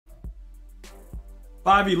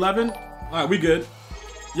511. All right, we good.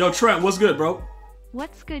 Yo, Trent, what's good, bro?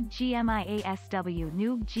 What's good, GmiasW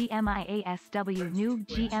noob, GmiasW noob,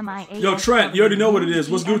 GmiasW. Yo, Trent, you already know what it is.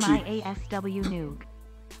 What's Gucci? GmiasW noob.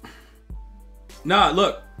 Nah,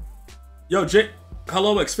 look. Yo, Jake.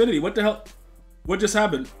 Hello, Xfinity. What the hell? What just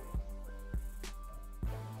happened?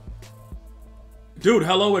 Dude,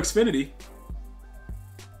 hello, Xfinity.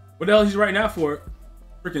 What the hell he's right now for?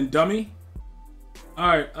 Freaking dummy.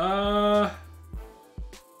 Alright,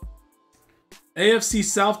 AFC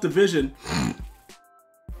South Division.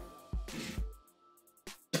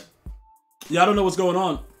 Yeah, I don't know what's going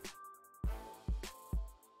on.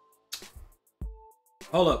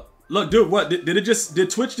 Hold up. Look, dude, what? Did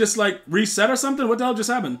Twitch just like reset or something? What the hell just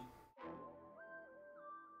happened?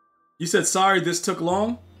 You said sorry this took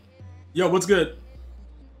long? Yo, what's good?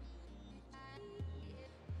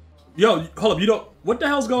 Yo, hold up, you don't, what the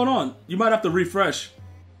hell's going on? You might have to refresh.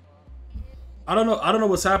 I don't know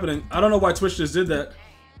what's happening. I don't know why Twitch just did that.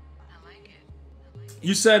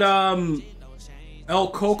 You said, El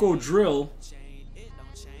Coco Drill.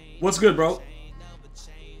 What's good, bro?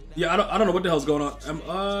 Yeah, I don't know what the hell's going on.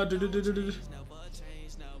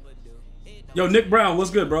 Yo, Nick Brown,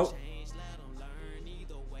 what's good, bro?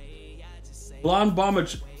 Blonde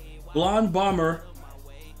Bomber.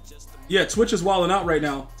 Yeah, Twitch is wilding out right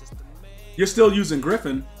now. You're still using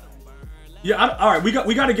Griffin. Yeah, all right. We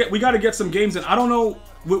gotta get some games in. I don't know.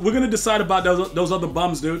 We're gonna decide about those other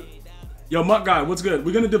bums, dude. Yo, Mutt guy, what's good?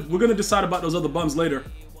 We're gonna decide about those other bums later.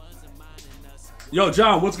 Yo,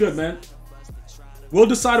 John, what's good, man? We'll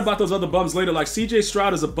decide about those other bums later. Like CJ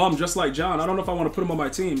Stroud is a bum, just like John. I don't know if I want to put him on my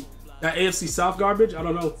team. That AFC South garbage. I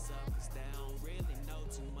don't know.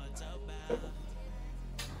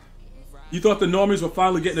 You thought the normies were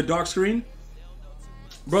finally getting a dark screen?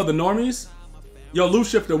 Bro, the normies? Yo, Lou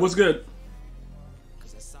Shifter, what's good?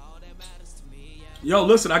 Yo,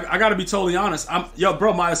 listen, I gotta be totally honest. Yo,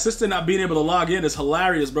 bro, my assistant not being able to log in is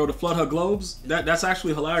hilarious, bro. To flood her globes, that's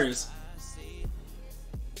actually hilarious.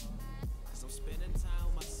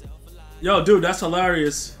 Yo, dude, that's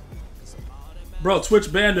hilarious. Bro,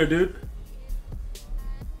 Twitch banned her, dude.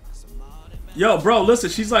 Yo, bro,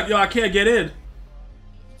 listen, she's like, yo, I can't get in.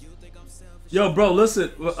 Yo, bro,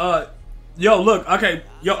 listen. Yo, look, okay.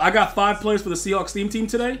 Yo, I got 5 players for the Seahawks team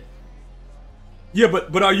today. Yeah,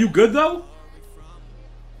 but are you good though?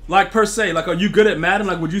 Like per se, like are you good at Madden?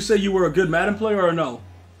 Like would you say you were a good Madden player or no?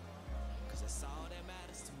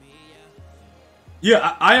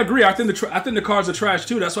 Yeah, I agree. I think the cards are trash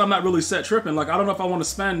too. That's why I'm not really set tripping. Like I don't know if I want to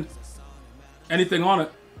spend anything on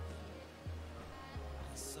it.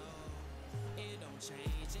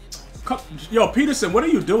 Yo, Peterson, what are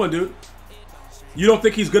you doing, dude? You don't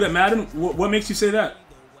think he's good at Madden? What makes you say that?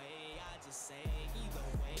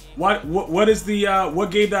 What is the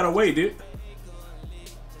what gave that away, dude?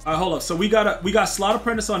 Alright, hold up. So we got Slot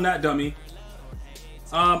Apprentice on that dummy.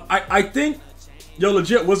 I think, yo,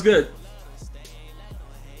 legit, what's good?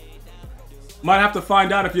 Might have to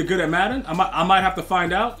find out if you're good at Madden. I might have to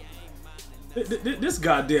find out. This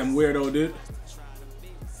goddamn weirdo, dude.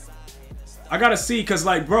 I gotta see, cause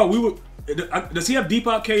like, bro, does he have deep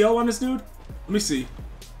out KO on this dude? Let me see.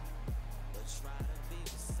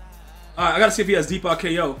 Alright, I gotta see if he has deep out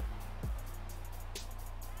KO.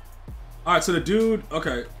 Alright, so the dude,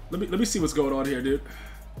 okay. Let me see what's going on here, dude.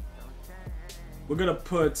 We're gonna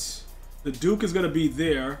put the Duke is gonna be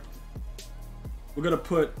there. We're gonna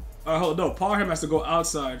put hold on, no, Parham has to go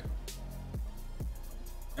outside.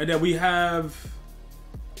 And then we have,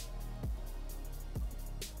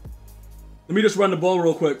 let me just run the ball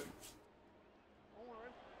real quick.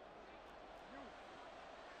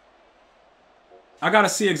 I gotta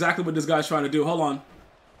see exactly what this guy's trying to do. Hold on.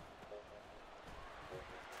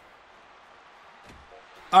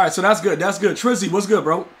 Alright, so that's good. That's good. Trizzy, what's good,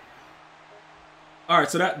 bro?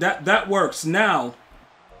 Alright, so that works. Now,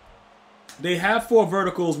 they have 4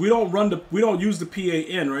 verticals. We don't use the PA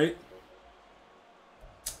in, right?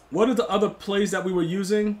 What are the other plays that we were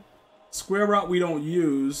using? Square route we don't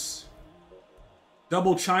use.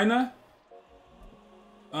 Double China.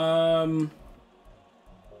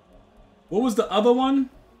 What was the other one?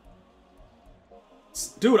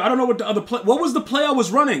 Dude, I don't know what the other play. What was the play I was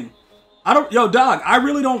running? Yo, dog, I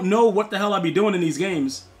really don't know what the hell I be doing in these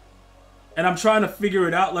games. And I'm trying to figure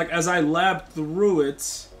it out, like, as I lab through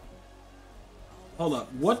it. Hold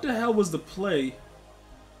up. What the hell was the play?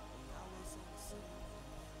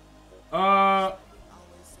 Yeah,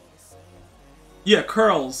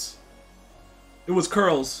 curls. It was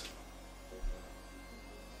curls.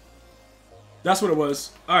 That's what it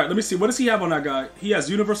was. Alright, let me see. What does he have on that guy? He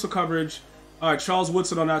has universal coverage. Alright, Charles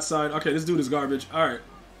Woodson on that side. Okay, this dude is garbage. Alright.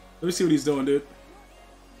 Let me see what he's doing, dude.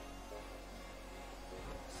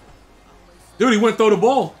 Dude, he went throw the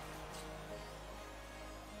ball.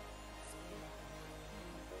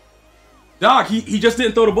 Dog, he just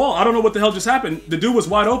didn't throw the ball. I don't know what the hell just happened. The dude was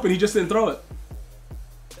wide open. He just didn't throw it.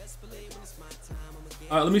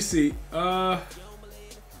 All right, let me see.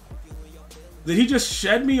 Did he just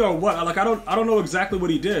shed me or what? Like I don't know exactly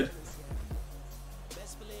what he did.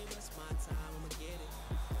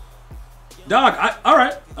 Dog, all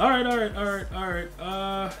right.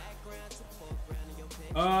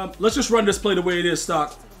 Let's just run this play the way it is,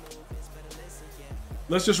 stock.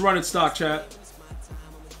 Let's just run it stock, chat.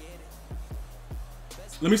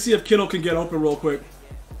 Let me see if Kittle can get open real quick.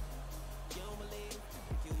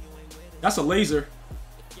 That's a laser.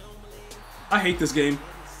 I hate this game.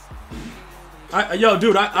 Yo,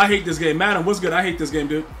 dude, I hate this game. Madden, what's good? I hate this game,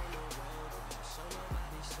 dude.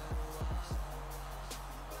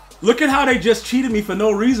 Look at how they just cheated me for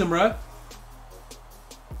no reason, bruh.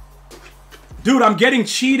 Dude, I'm getting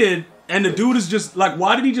cheated, and the dude is just like,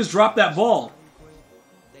 why did he just drop that ball?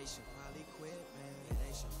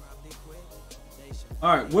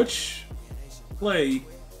 Alright, which play?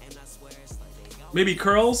 Maybe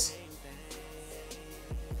curls?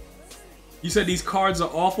 You said these cards are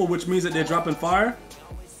awful, which means that they're dropping fire?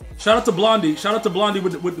 Shout out to Blondie. Shout out to Blondie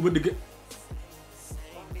with the...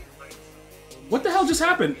 What the hell just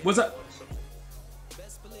happened? Was that...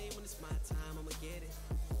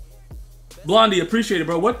 Blondie, appreciate it,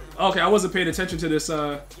 bro. What? Okay, I wasn't paying attention to this,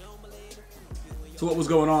 to what was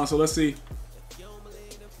going on, so let's see.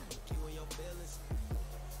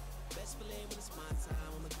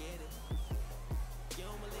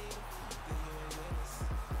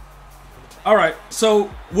 Alright, so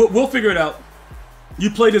we'll figure it out. You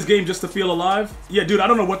play this game just to feel alive? Yeah, dude, I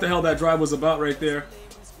don't know what the hell that drive was about right there.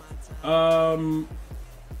 Hold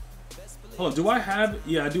on, do I have...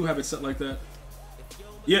 Yeah, I do have it set like that.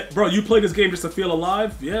 Yeah, bro, you play this game just to feel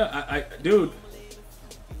alive? Yeah, dude.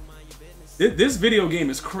 This video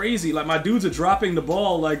game is crazy. Like, my dudes are dropping the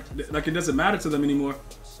ball like it doesn't matter to them anymore.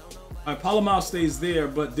 Alright, Palomar stays there,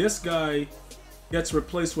 but this guy gets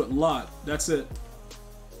replaced with Lot. That's it.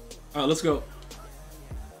 Alright, let's go.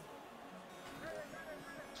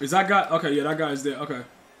 Is that guy... Okay, yeah, that guy's there. Okay.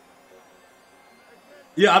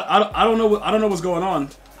 Yeah, I don't know I don't know what's going on.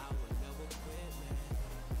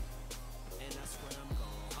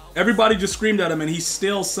 Everybody just screamed at him, and he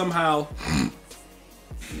still somehow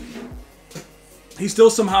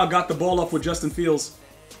got the ball up with Justin Fields,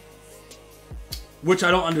 which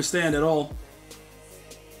I don't understand at all.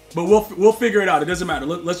 But we'll figure it out. It doesn't matter.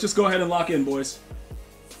 Let's just go ahead and lock in, boys.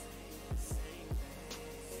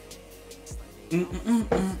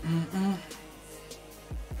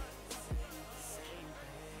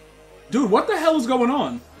 Dude, what the hell is going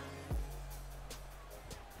on?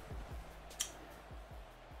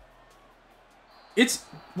 It's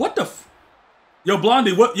what the Yo,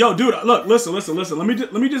 Blondie, what? Yo, dude, look, listen.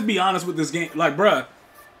 Let me just be honest with this game. Like, bruh,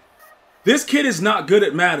 this kid is not good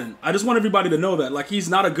at Madden. I just want everybody to know that. Like, he's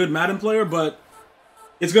not a good Madden player, but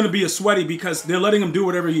it's gonna be a sweaty because they're letting him do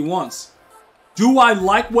whatever he wants. Do I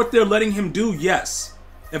like what they're letting him do? Yes.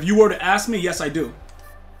 If you were to ask me, yes, I do.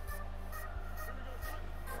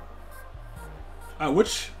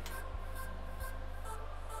 Which?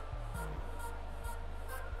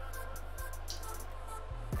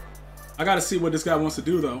 I gotta see what this guy wants to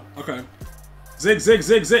do, though. Okay. Zig, zig,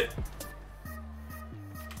 zig, zig.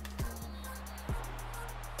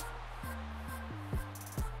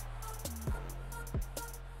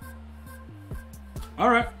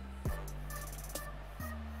 Alright.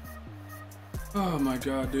 Oh my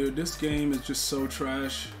god, dude. This game is just so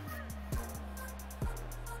trash.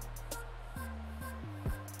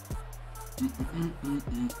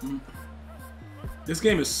 This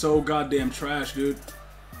game is so goddamn trash, dude.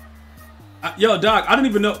 Yo, Doc, I didn't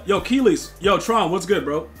even know. Yo, Keelys. Yo, Tron, what's good,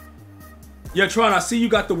 bro? Yeah, Tron, I see you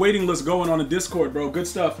got the waiting list going on the Discord, bro. Good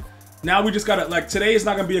stuff. Now we just gotta, like, today is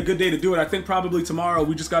not gonna be a good day to do it. I think probably tomorrow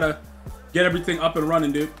we just gotta get everything up and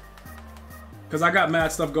running, dude. Because I got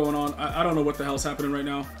mad stuff going on. I don't know what the hell's happening right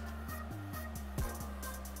now.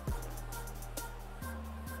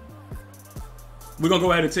 We're gonna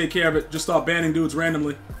go ahead and take care of it. Just start banning dudes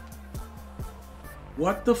randomly.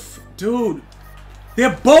 What the dude?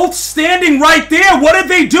 They're both standing right there. What are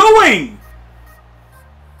they doing?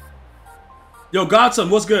 Yo, Godson,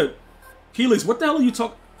 what's good? Keelys, what the hell are you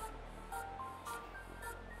talking?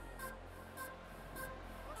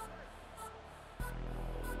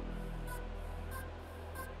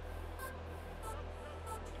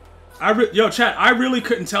 Yo, chat, I really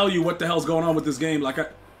couldn't tell you what the hell's going on with this game. Like,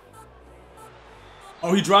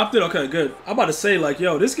 oh, he dropped it? Okay, good. I'm about to say, like,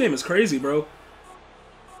 yo, this game is crazy, bro.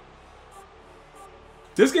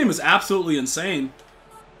 This game is absolutely insane.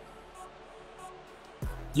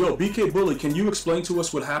 Yo, BK Bully, can you explain to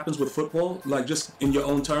us what happens with football? Like, just in your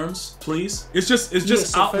own terms, please? It's just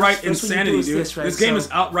so outright insanity, dude. This, right? This game is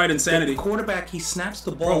outright insanity. The quarterback, he snaps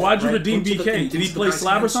the ball. Bro, why'd you right, redeem BK? Did he play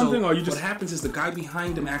slab or something, or you just? What happens is the guy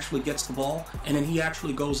behind him actually gets the ball, and then he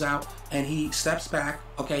actually goes out and he steps back.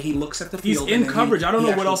 Okay, he looks at the field. He's in coverage. I don't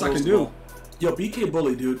know what else I can do. Yo, BK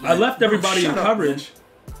Bully, dude. I left everybody in coverage.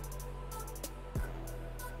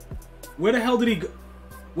 Where the hell did he go?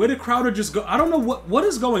 Where did Crowder just go? I don't know what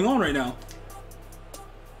is going on right now.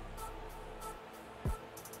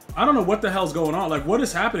 I don't know what the hell's going on. Like, what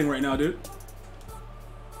is happening right now, dude?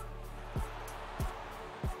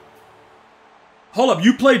 Hold up,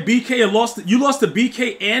 you played BK and lost. You lost to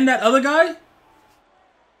BK and that other guy?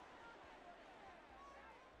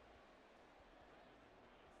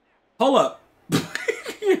 Hold up.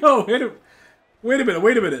 Yo, wait a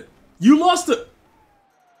minute. You lost to...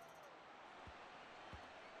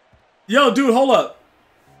 Yo, dude, hold up.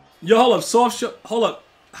 Yo, hold up. Soft shot. Hold up.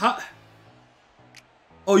 How...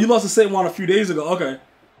 Oh, you lost to St. Juan a few days ago. Okay.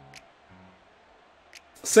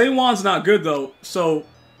 St. Juan's not good, though. So,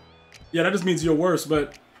 yeah, that just means you're worse.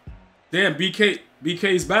 But, damn,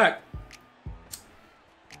 BK's back.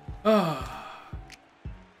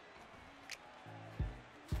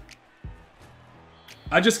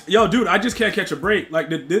 Yo, dude, I just can't catch a break. Like,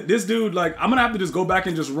 this dude, like, I'm gonna have to just go back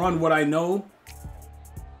and just run what I know.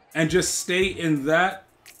 And just stay in that.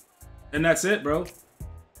 And that's it, bro.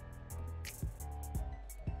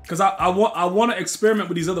 Because I want to experiment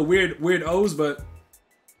with these other weird O's, but...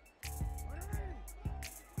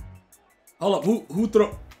 Hold up, who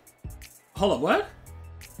throw... Hold up, what?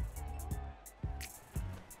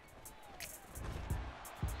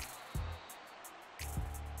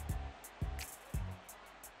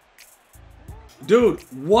 Dude,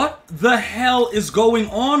 what the hell is going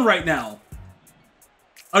on right now?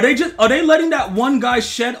 Are they letting that one guy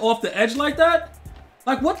shed off the edge like that?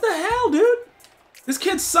 Like, what the hell, dude? This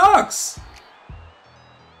kid sucks.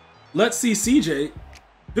 Let's see CJ.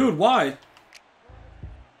 Dude, why?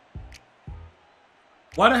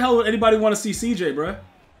 Why the hell would anybody want to see CJ, bruh?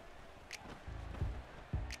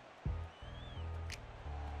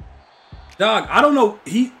 Dog, I don't know.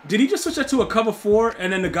 Did he just switch that to a cover 4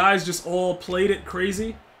 and then the guys just all played it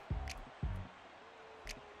crazy?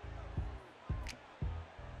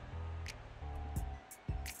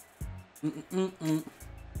 You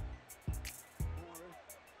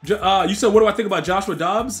said, what do I think about Joshua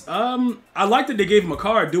Dobbs? I like that they gave him a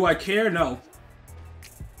card. Do I care? No.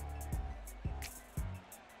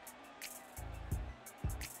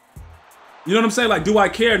 You know what I'm saying? Like, do I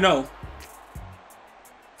care? No.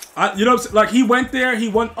 You know what I'm saying? Like, he went there, he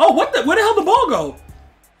won. Oh, what the? Where the hell did the ball go?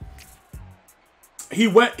 He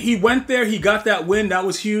went there, he got that win. That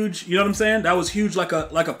was huge. You know what I'm saying? That was huge, like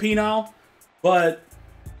a penal. But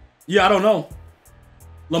yeah, I don't know.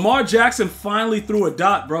 Lamar Jackson finally threw a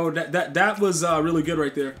dot, bro. That was really good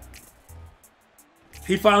right there.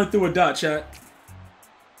 He finally threw a dot, chat.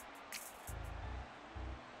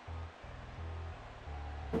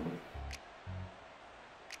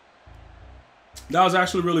 That was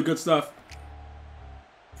actually really good stuff.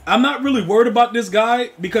 I'm not really worried about this guy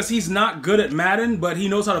because he's not good at Madden, but he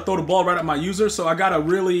knows how to throw the ball right at my user, so I gotta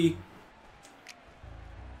really...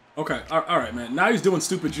 Okay, all right, man. Now he's doing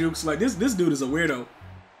stupid jukes. Like, this dude is a weirdo.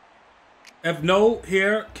 If no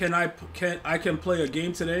here, I can play a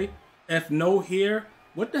game today? If no here,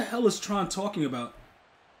 what the hell is Tron talking about?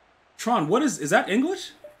 Tron, what is that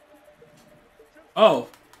English? Oh.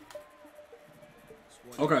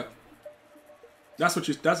 Okay. That's what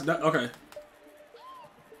okay.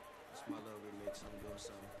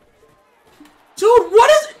 Dude,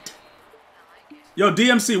 what is it? Yo,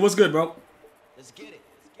 DMC, what's good, bro? Let's get it.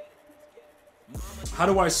 How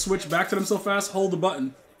do I switch back to them so fast? Hold the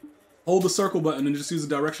button. Hold the circle button and just use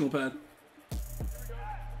the directional pad.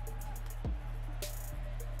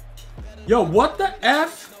 Yo, what the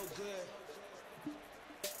F?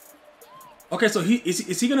 Okay, so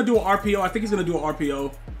is he gonna do an RPO? I think he's gonna do an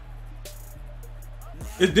RPO.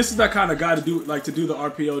 This is that kind of guy to do the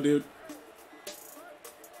RPO, dude.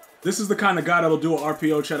 This is the kind of guy that'll do an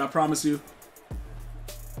RPO, chat, I promise you.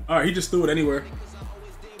 Alright, he just threw it anywhere.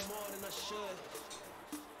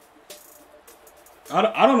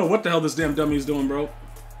 I don't know what the hell this damn dummy is doing, bro.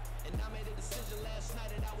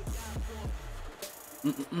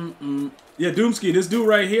 Yeah, Doomski, this dude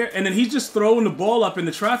right here, and then he's just throwing the ball up in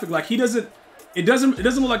the traffic like he doesn't. It doesn't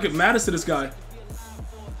look like it matters to this guy.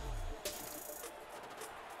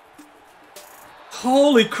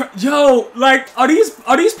 Holy crap, yo! Like, are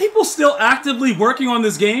these people still actively working on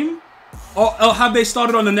this game? Or have they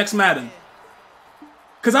started on the next Madden?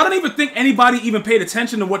 Because I don't even think anybody even paid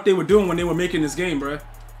attention to what they were doing when they were making this game, bruh.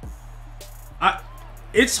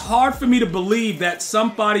 It's hard for me to believe that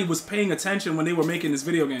somebody was paying attention when they were making this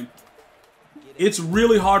video game. It's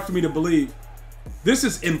really hard for me to believe. This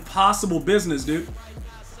is impossible business, dude.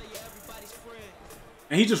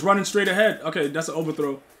 And he's just running straight ahead. Okay, that's an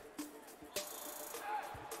overthrow.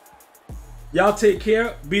 Y'all take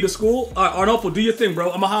care. Be to school. All right, Arnolfo, do your thing, bro.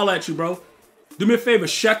 I'm going to holler at you, bro. Do me a favor.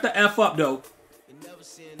 Shut the F up, though.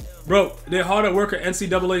 Bro, they're hard at work at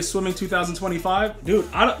NCAA Swimming 2025.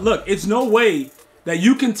 Dude, look, it's no way that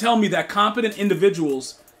you can tell me that competent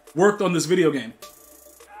individuals worked on this video game.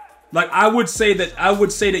 Like, I would say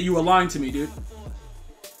that you are lying to me, dude.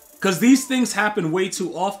 Because these things happen way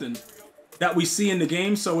too often that we see in the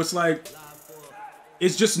game. So it's like,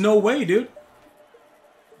 it's just no way, dude.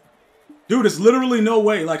 Dude, it's literally no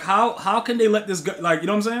way. Like, how can they let this go? Like, you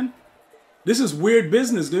know what I'm saying? This is weird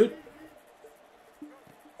business, dude.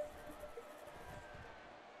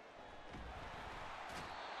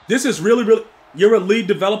 This is really... You're a lead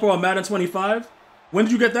developer on Madden 25? When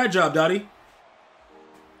did you get that job, Dottie?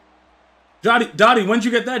 Dottie, when did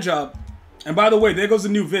you get that job? And by the way, there goes the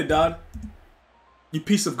new vid, Dodd. You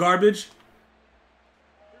piece of garbage.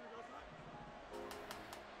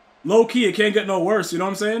 Low key, it can't get no worse, you know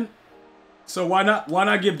what I'm saying? So why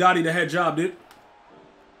not give Dottie the head job, dude?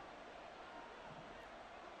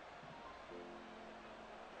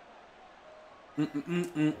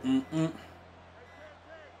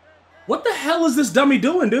 What the hell is this dummy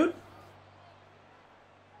doing, dude?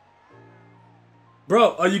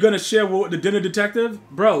 Bro, are you gonna share with the dinner detective?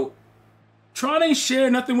 Bro, Tron ain't share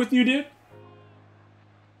nothing with you, dude.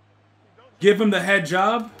 Give him the head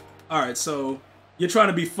job? Alright, so you're trying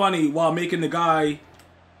to be funny while making the guy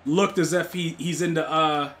look as if he's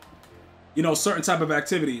into, you know, certain type of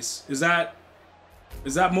activities. Is that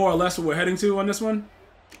more or less what we're heading to on this one?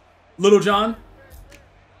 Little John?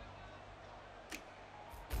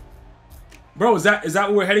 Bro, is that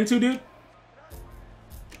what we're heading to, dude?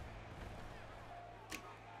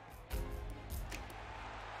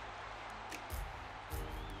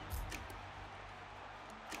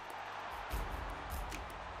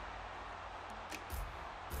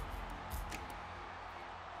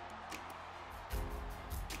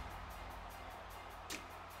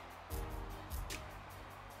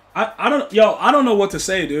 I don't know what to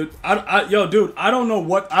say, dude. Dude, I don't know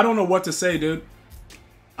what to say, dude.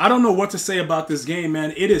 I don't know what to say about this game,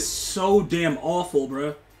 man. It is so damn awful,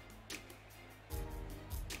 bruh.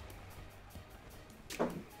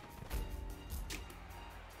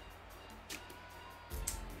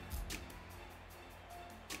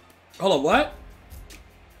 Hold on, what?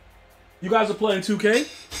 You guys are playing 2K?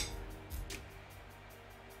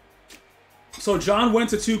 So John went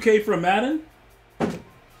to 2K for Madden?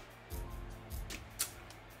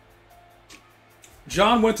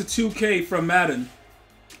 John went to 2K from Madden.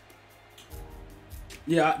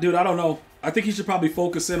 Yeah, dude, I don't know. I think he should probably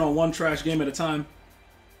focus in on one trash game at a time.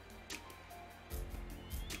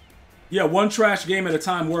 Yeah, one trash game at a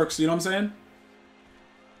time works, you know what I'm saying?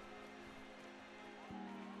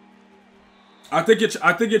 I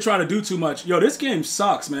think you're trying to do too much. Yo, this game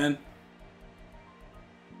sucks, man.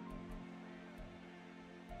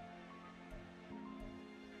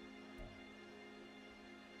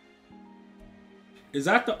 Is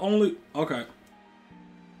that the only... Okay.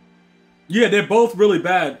 Yeah, they're both really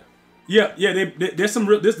bad. Yeah, there's some...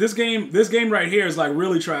 This game right here is like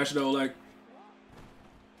really trash though, like...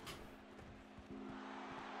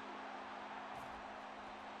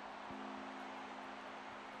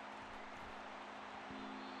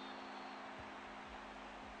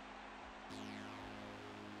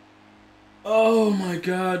 Oh my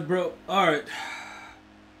god, bro. Alright.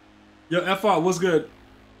 Yo, FR, what's good?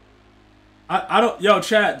 I don't... Yo,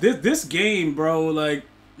 chat, this game, bro, like...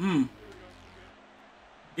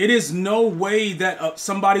 It is no way that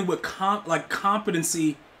somebody with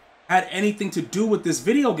competency had anything to do with this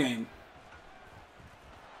video game.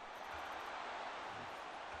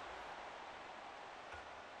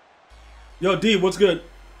 Yo, D, what's good?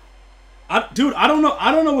 Dude, I don't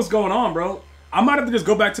know what's going on, bro. I might have to just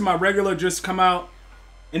go back to my regular, just come out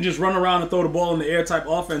and just run around and throw the ball in the air type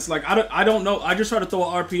offense. Like, I don't know. I just tried to throw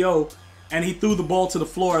an RPO, and he threw the ball to the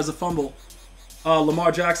floor as a fumble.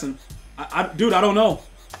 Lamar Jackson. Dude, I don't know.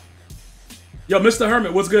 Yo, Mr.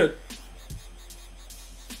 Hermit, what's good?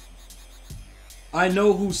 I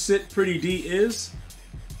know who Sit Pretty D is.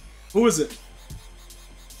 Who is it?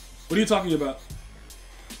 What are you talking about?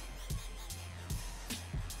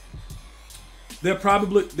 They're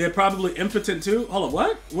probably impotent too. Hold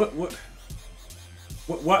on, what?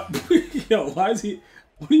 What? Yo, why is he?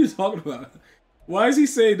 What are you talking about? Why is he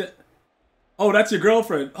saying that? Oh, that's your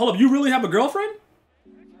girlfriend. Hold up, you really have a girlfriend?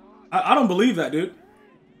 I don't believe that, dude.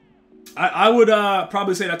 I would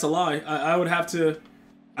probably say that's a lie. I would have to.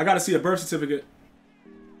 I gotta see a birth certificate.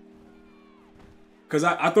 Cause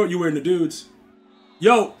I thought you were in the dudes.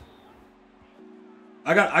 Yo,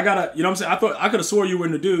 I gotta. You know what I'm saying? I thought I could have swore you were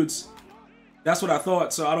in the dudes. That's what I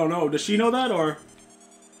thought. So I don't know. Does she know that or?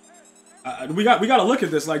 We gotta look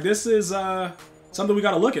at this. Like this is something we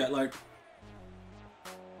gotta look at. Like,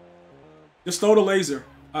 just throw the laser.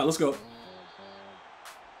 All right, let's go.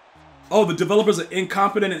 Oh, the developers are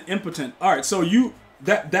incompetent and impotent. All right, so you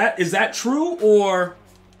is that true or?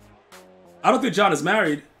 I don't think John is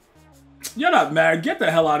married. You're not married. Get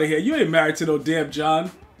the hell out of here. You ain't married to no damn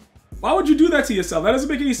John. Why would you do that to yourself? That doesn't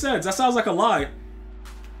make any sense. That sounds like a lie.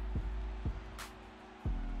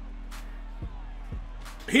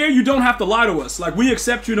 Here, you don't have to lie to us. Like, we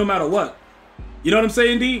accept you no matter what. You know what I'm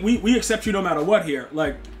saying, D? We accept you no matter what here.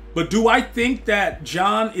 Like, but do I think that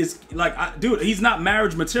John is, like, dude, he's not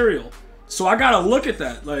marriage material. So I gotta look at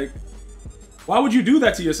that. Like, why would you do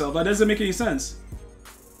that to yourself? That doesn't make any sense.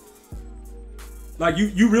 Like,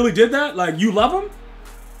 you really did that? Like, you love him?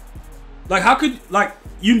 Like, how could, like,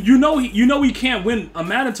 you know he can't win a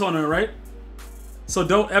Madden tournament, right? So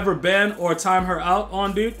don't ever ban or time her out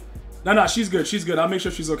on, dude. No, she's good. She's good. I'll make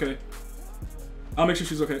sure she's okay. I'll make sure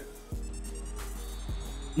she's okay.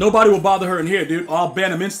 Nobody will bother her in here, dude. I'll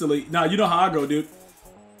ban him instantly. Nah, you know how I go, dude.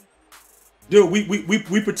 Dude,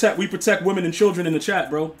 we protect women and children in the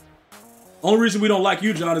chat, bro. Only reason we don't like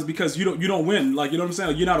you, John, is because you don't win. Like, you know what I'm saying?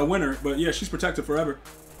 Like, you're not a winner. But yeah, she's protected forever.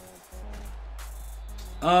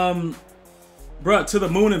 Bruh, to the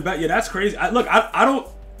moon and back. Yeah, that's crazy. Look, I don't.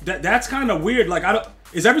 That's kind of weird. Like, I don't.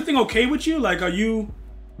 Is everything okay with you? Like, are you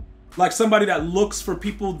like somebody that looks for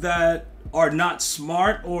people that are not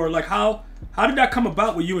smart, or like how did that come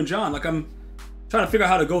about with you and John? Like, I'm trying to figure out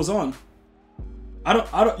how that goes on. I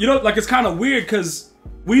don't. You know, like, it's kind of weird because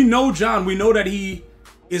we know John. We know that he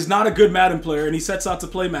is not a good Madden player, and he sets out to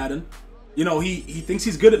play Madden. You know, he thinks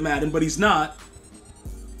he's good at Madden, but he's not.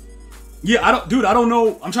 Yeah, I don't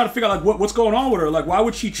know. I'm trying to figure out, like, what's going on with her. Like, why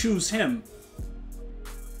would she choose him?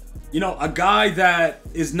 You know, a guy that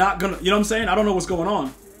is not gonna, you know what I'm saying? I don't know what's going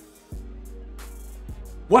on.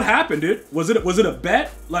 What happened, dude? Was it a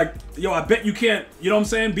bet? Like, yo, I bet you can't, you know what I'm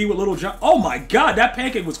saying, be with Little John. Oh my God, that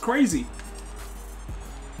pancake was crazy.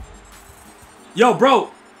 Yo,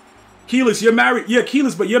 bro, Keyless, you're married. Yeah,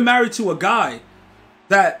 Keyless, but you're married to a guy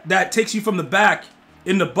that takes you from the back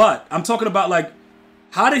in the butt. I'm talking about, like,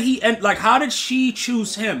 how did he end? Like, how did she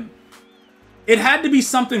choose him? It had to be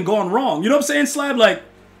something going wrong. You know what I'm saying, Slab? Like,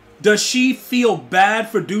 does she feel bad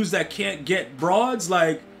for dudes that can't get broads?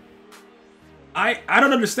 Like, I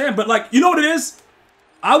don't understand. But, like, you know what it is?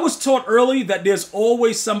 I was taught early that there's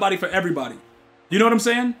always somebody for everybody. You know what I'm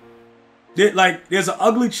saying? Like, there's an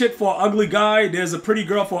ugly chick for an ugly guy. There's a pretty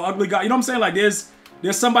girl for an ugly guy. You know what I'm saying? Like, there's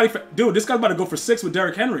somebody for... Dude, this guy's about to go for 6 with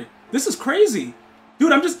Derrick Henry. This is crazy.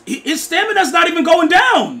 Dude, his stamina's not even going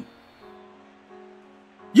down.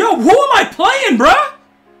 Yo, who am I playing, bruh?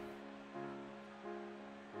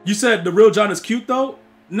 You said the real John is cute, though?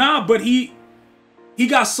 Nah, but he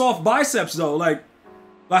got soft biceps, though. Like,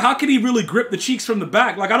 how can he really grip the cheeks from the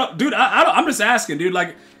back? Like, I'm just asking, dude.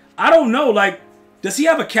 Like, I don't know. Like, does he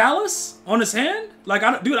have a callus on his hand? Like,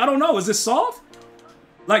 I don't know. Is this soft?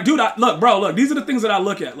 Like, dude, look, bro, look. These are the things that I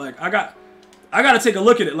look at. Like, I got to take a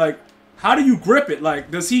look at it. Like, how do you grip it?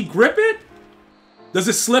 Like, does he grip it? Does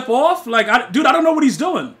it slip off? Like, dude, I don't know what he's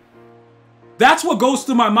doing. That's what goes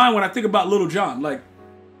through my mind when I think about Little John. Like,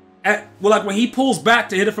 like when he pulls back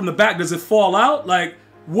to hit it from the back, does it fall out? Like,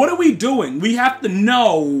 what are we doing? We have to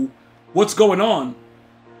know what's going on.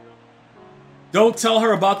 Don't tell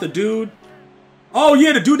her about the dude. Oh,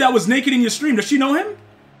 yeah, the dude that was naked in your stream. Does she know him?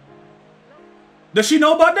 Does she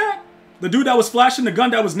know about that? The dude that was flashing the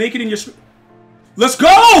gun that was naked in your stream? Let's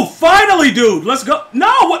go! Finally, dude! Let's go!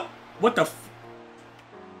 No! What the f...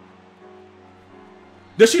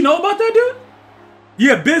 Does she know about that dude?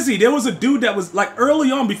 Yeah, Busy. There was a dude that was, like,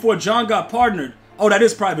 early on before John got partnered. Oh, that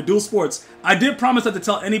is private. Dual Sports. I did promise not to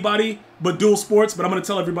tell anybody but Dual Sports, but I'm going to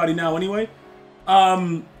tell everybody now anyway.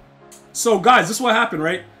 So, guys, this is what happened,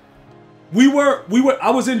 right?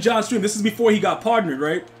 I was in John's stream. This is before he got partnered,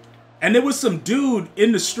 right? And there was some dude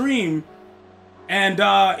in the stream,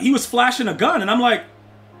 and he was flashing a gun, and I'm like,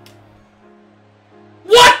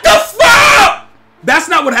 what the fuck? That's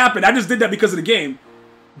not what happened. I just did that because of the game.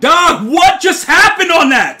 Dog, what just happened on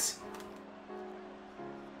that?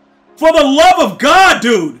 For the love of God,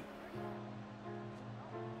 dude.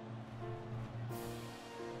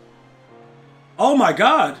 Oh my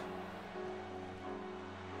God.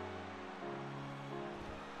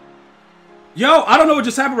 Yo, I don't know what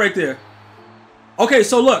just happened right there. Okay,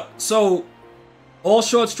 so look. So, all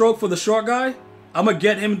short stroke for the short guy. I'm going to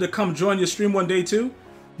get him to come join your stream one day too.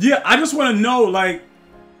 Yeah, I just want to know, like,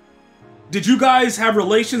 did you guys have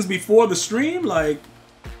relations before the stream? Like,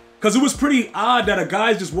 because it was pretty odd that a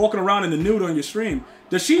guy's just walking around in the nude on your stream.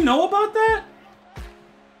 Does she know about that?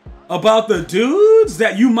 About the dudes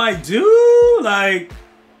that you might do? Like,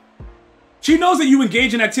 she knows that you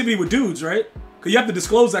engage in activity with dudes, right? Because you have to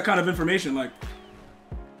disclose that kind of information. Like,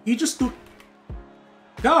 he just threw...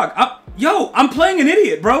 Dog, I'm playing an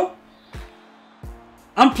idiot, bro.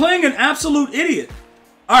 I'm playing an absolute idiot.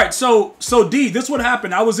 All right, so D, this what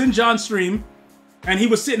happened. I was in John's stream, and he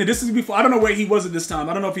was sitting. This is before. I don't know where he was at this time.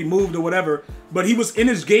 I don't know if he moved or whatever. But he was in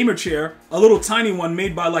his gamer chair, a little tiny one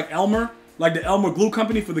made by like Elmer, like the Elmer glue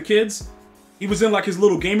company for the kids. He was in like his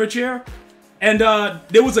little gamer chair, and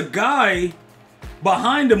there was a guy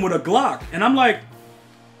behind him with a Glock, and I'm like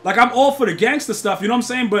I'm all for the gangster stuff, you know what I'm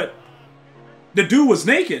saying? But the dude was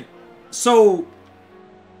naked, so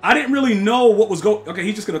I didn't really know what was going. Okay,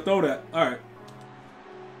 he's just gonna throw that. All right.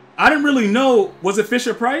 I didn't really know. Was it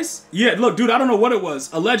Fisher Price? Yeah, look, dude, I don't know what it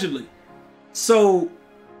was. Allegedly. So,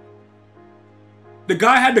 the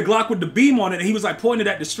guy had the Glock with the beam on it, and he was like pointing it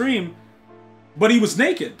at the stream, but he was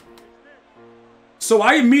naked. So,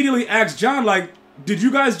 I immediately asked John, like, did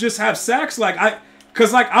you guys just have sex? Like,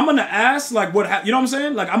 because, like, I'm going to ask, like, what, you know what I'm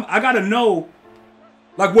saying? Like, I got to know,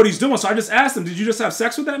 like, what he's doing. So, I just asked him, did you just have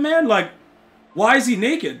sex with that man? Like, why is he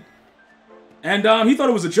naked? And he thought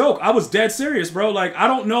it was a joke. I was dead serious, bro. Like, I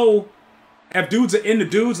don't know if dudes are into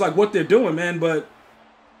dudes, like, what they're doing, man. But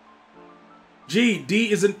G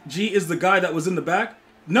is the guy that was in the back.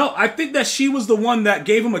 No, I think that she was the one that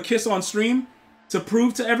gave him a kiss on stream to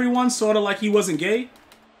prove to everyone, sort of like he wasn't gay.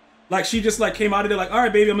 Like, she just, like, came out of there like, all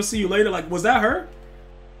right, baby, I'm going to see you later. Like, was that her?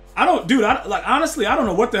 Like, honestly, I don't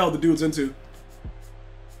know what the hell the dude's into.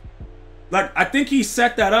 Like, I think he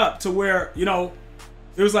set that up to where, you know,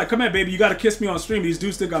 it was like, come here, baby, you got to kiss me on stream. These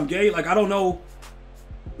dudes think I'm gay. Like, I don't know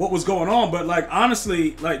what was going on, but, like,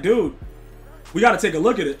 honestly, like, dude, we got to take a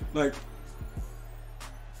look at it. Like,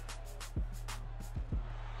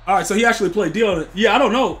 all right, so he actually played deal on it. Yeah, I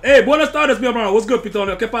don't know. Hey, buenas tardes, mi hermano. What's good,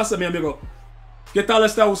 Pitonio? ¿Qué pasa, mi amigo? ¿Qué tal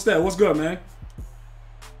está usted? What's good, man?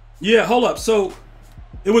 Yeah, hold up. So,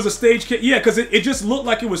 it was a stage kiss. Yeah, because it just looked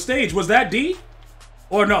like it was staged. Was that D?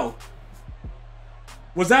 Or no?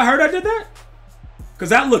 Was that her that did that? Because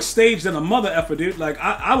that looked staged in a mother effer, dude. Like,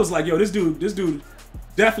 I was like, yo, this dude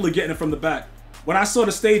definitely getting it from the back. When I saw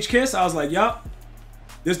the stage kiss, I was like, yup,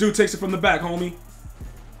 this dude takes it from the back, homie.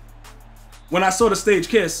 When I saw the stage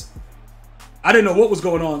kiss, I didn't know what was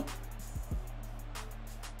going on.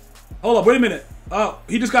 Hold up, wait a minute.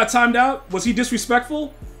 He just got timed out? Was he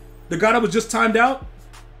disrespectful? The guy that was just timed out?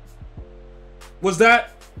 Was that...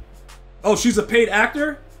 Oh, she's a paid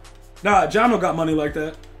actor? Nah, John don't got money like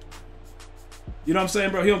that. You know what I'm saying,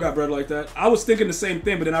 bro? He don't got bread like that. I was thinking the same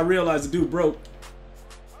thing, but then I realized the dude broke.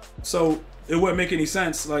 So, it wouldn't make any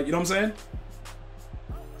sense. Like, you know what I'm saying?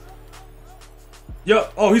 Yo,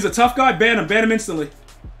 oh, he's a tough guy? Ban him instantly.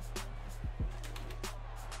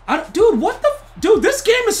 Dude, what the... Dude, this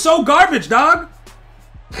game is so garbage, dog.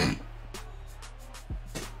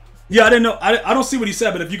 Yeah, I didn't know. I don't see what he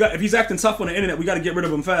said, but if he's acting tough on the internet, we got to get rid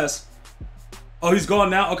of him fast. Oh, he's gone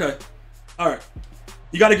now? Okay. All right.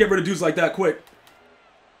 You got to get rid of dudes like that quick.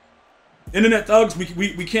 Internet thugs,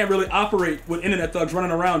 we can't really operate with internet thugs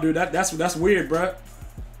running around, dude. That's weird, bruh.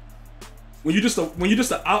 When you just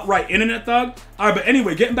an outright internet thug. All right, but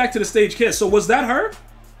anyway, getting back to the stage kiss. So was that her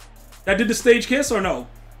that did the stage kiss or no?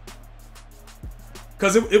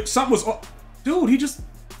 Because something was, dude. He just,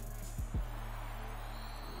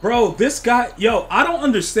 bro. This guy, yo, I don't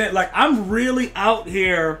understand. Like, I'm really out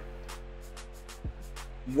here.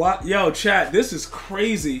 What, yo, chat? This is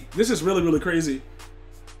crazy. This is really, really crazy.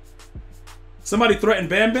 Somebody threatened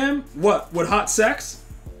Bam Bam? What? With hot sex?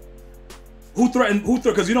 Who threatened?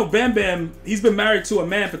 Because you know Bam Bam, he's been married to a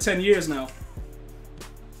man for 10 years now.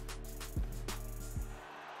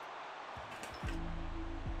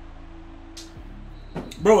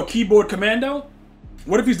 Bro, a keyboard commando?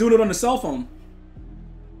 What if he's doing it on the cell phone?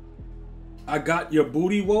 I got your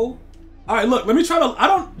booty, whoa. All right, look, let me try to,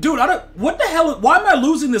 what the hell, why am I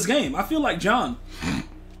losing this game? I feel like John.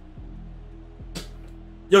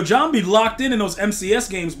 Yo, John be locked in those MCS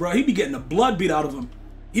games, bro. He be getting the blood beat out of him.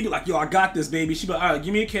 He be like, yo, I got this, baby. She be like, all right,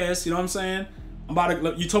 give me a kiss. You know what I'm saying? I'm about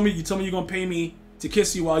to, you told me you're going to pay me to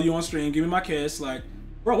kiss you while you're on stream. Give me my kiss. Like,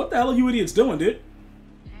 bro, what the hell are you idiots doing, dude?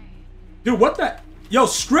 Dude, what the, yo,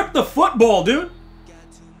 strip the football, dude.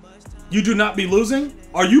 You do not be losing?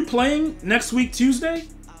 Are you playing next week Tuesday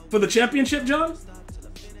for the championship, John?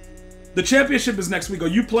 The championship is next week. Are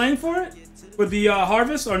you playing for it? For the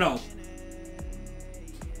harvest or no?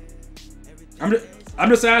 I'm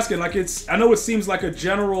just asking, like, I know it seems like a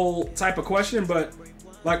general type of question, but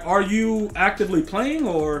like, are you actively playing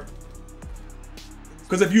or?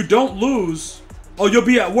 Because if you don't lose, oh, you'll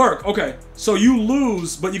be at work. Okay, so you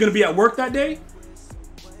lose, but you're gonna be at work that day.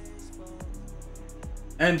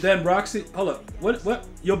 And then Roxy, hold up, what?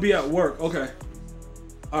 You'll be at work. Okay,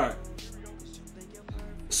 all right.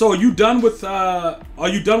 So are you done with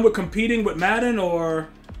competing with Madden or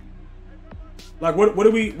like what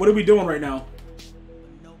are we doing right now?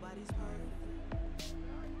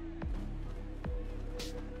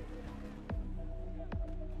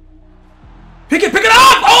 Pick it up!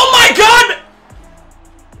 Oh my god!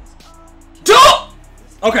 Don't!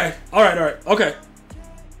 Okay, alright, okay.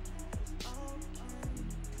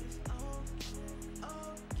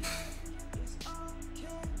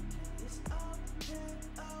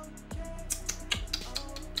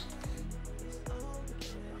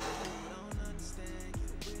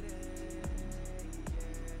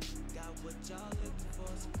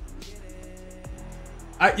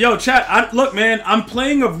 Yo, chat, look, man, I'm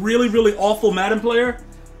playing a really, really awful Madden player,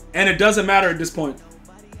 and it doesn't matter at this point.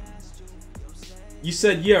 You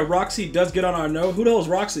said, yeah, Roxy does get on our nose. Who the hell is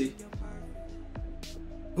Roxy?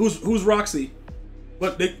 Who's Roxy?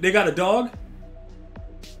 What, they got a dog?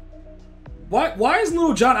 Why is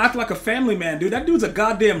Little John acting like a family man, dude? That dude's a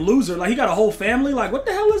goddamn loser. Like, he got a whole family? Like, what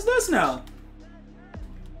the hell is this now?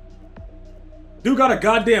 Dude got a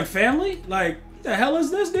goddamn family? Like, what the hell is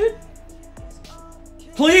this, dude?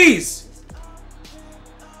 Please.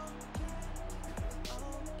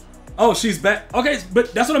 Oh, she's back. Okay,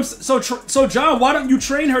 but that's what I'm. So John, why don't you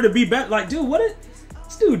train her to be better? Like, dude,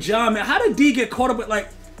 this dude John, man? How did D get caught up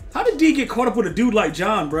with a dude like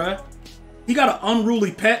John, bruh? He got an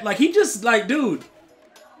unruly pet. Like, he just like, dude,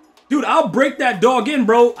 I'll break that dog in,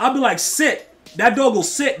 bro. I'll be like, sit. That dog will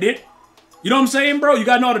sit, dude. You know what I'm saying, bro? You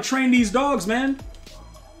gotta know how to train these dogs, man.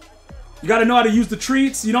 You gotta know how to use the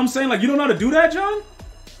treats. You know what I'm saying? Like, you don't know how to do that, John?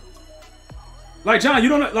 Like, John, you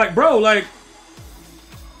don't know, like, bro, like,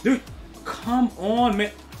 dude, come on, man.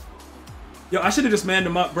 Yo, I should have just manned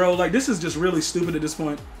him up, bro. Like, this is just really stupid at this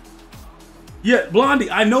point. Yeah, Blondie,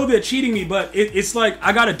 I know they're cheating me, but it's like,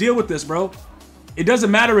 I gotta deal with this, bro. It doesn't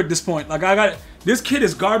matter at this point. Like, this kid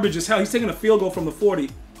is garbage as hell. He's taking a field goal from the 40.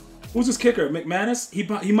 Who's his kicker? McManus?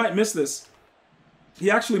 He might miss this. He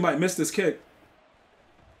actually might miss this kick.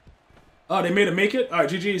 Oh, they made him make it? All right,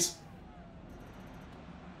 GG's.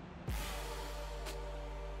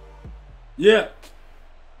 Yeah.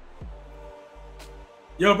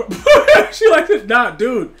 Yo, bro. She like it. Nah,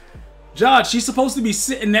 dude. John, she's supposed to be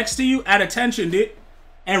sitting next to you at attention, dude.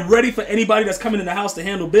 And ready for anybody that's coming in the house to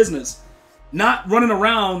handle business. Not running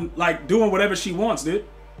around, like, doing whatever she wants, dude.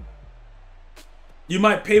 You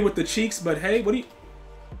might pay with the cheeks, but hey, what do you...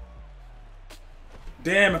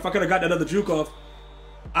 Damn, if I could have got that other juke off.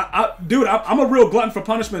 Dude, I'm a real glutton for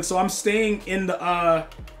punishment, so I'm staying in the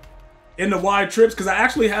wide trips because I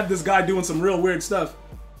actually have this guy doing some real weird stuff.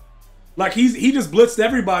 Like, he just blitzed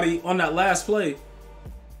everybody on that last play.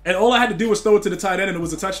 And all I had to do was throw it to the tight end and it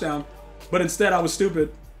was a touchdown. But instead, I was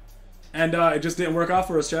stupid. And it just didn't work out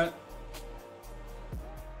for us, chat.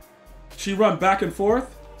 She run back and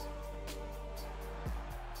forth.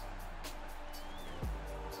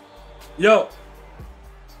 Yo.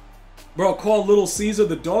 Bro, call Little Caesar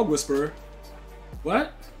the dog whisperer.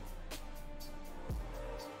 What?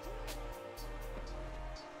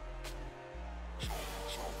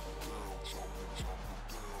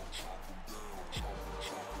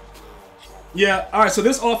 Yeah, alright, so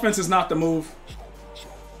this offense is not the move.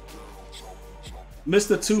 Mr.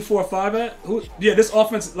 245 at? Who? Yeah, this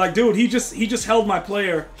offense, like, dude, he just held my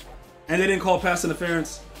player and they didn't call pass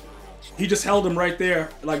interference. He just held him right there.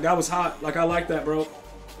 Like, that was hot. Like, I like that, bro.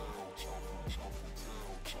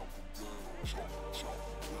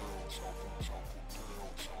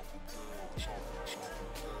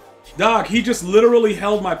 Dog, he just literally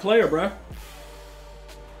held my player, bruh.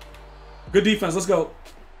 Good defense. Let's go.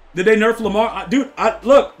 Did they nerf Lamar? Dude,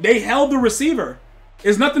 look, they held the receiver.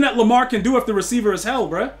 There's nothing that Lamar can do if the receiver is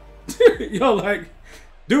held, bruh. Yo, like,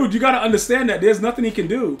 dude, you got to understand that. There's nothing he can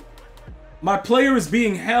do. My player is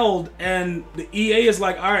being held, and the EA is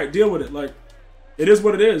like, all right, deal with it. Like, it is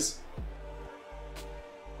what it is.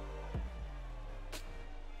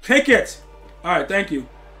 Take it. All right, thank you.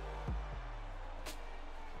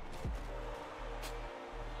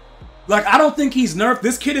 Like, I don't think he's nerfed.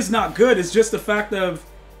 This kid is not good. It's just the fact of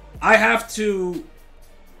I have to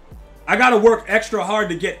I gotta work extra hard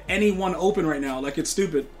to get anyone open right now. Like, it's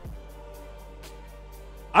stupid.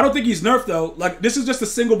 I don't think he's nerfed though. Like, this is just a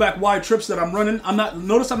single back wide trips that I'm running.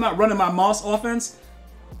 Notice I'm not running my Moss offense.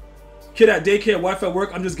 Kid at daycare, wife at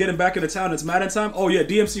work. I'm just getting back into town. It's Madden time. Oh yeah,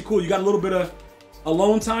 DMC cool. You got a little bit of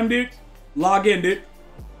alone time, dude? Log in, dude.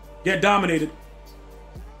 Get dominated.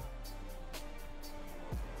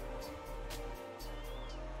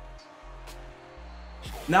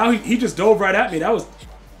 Now he just dove right at me. That was...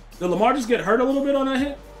 Did Lamar just get hurt a little bit on that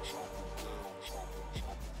hit?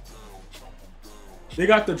 They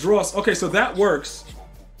got the draws. Okay, so that works.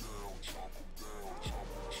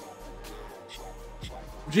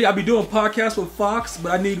 Gee, I be doing podcasts with Fox,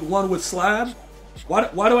 but I need one with Slab.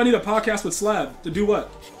 Why do I need a podcast with Slab? To do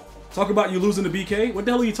what? Talk about you losing to BK? What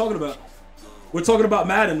the hell are you talking about? We're talking about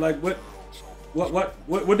Madden. Like, what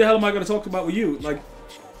the hell am I going to talk about with you? Like,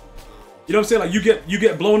 you know what I'm saying? Like, you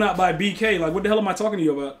get blown out by BK. Like, what the hell am I talking to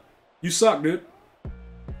you about? You suck, dude.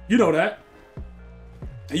 You know that.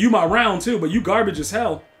 And you my round too, but you garbage as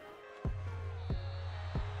hell.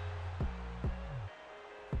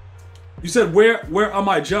 You said where are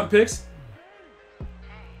my jump picks?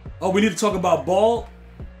 Oh, we need to talk about ball.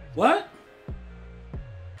 What?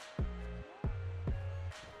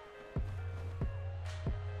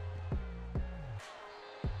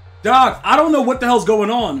 Dog, I don't know what the hell's going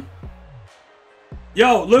on.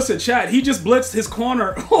 Yo, listen, chat. He just blitzed his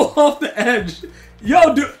corner off the edge.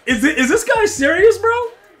 Yo, dude, is this guy serious, bro?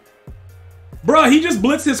 Bro, he just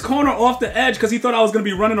blitzed his corner off the edge because he thought I was going to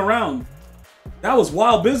be running around. That was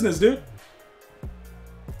wild business, dude.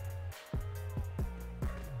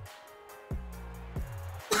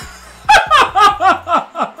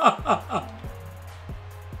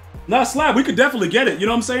 Nah, Slab, we could definitely get it. You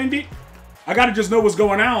know what I'm saying, D? I got to just know what's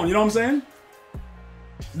going on. You know what I'm saying?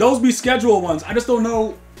 Those be scheduled ones. I just don't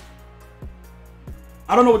know.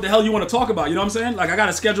 I don't know what the hell you want to talk about. You know what I'm saying? Like, I got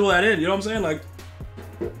to schedule that in. You know what I'm saying? Like...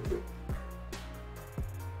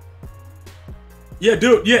 Yeah,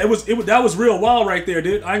 dude. Yeah, that was real wild right there,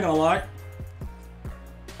 dude. I ain't gonna lie.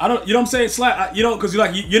 You know what I'm saying? Slap, you know, because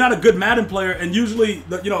you're not a good Madden player, and usually,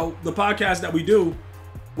 the podcast that we do,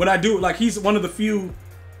 when I do, like, he's one of the few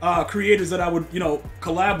creators that I would,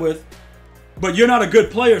 collab with. But you're not a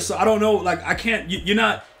good player, so I don't know. Like, I can't. You're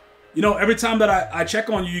not. Every time that I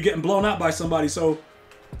check on you, you're getting blown out by somebody. So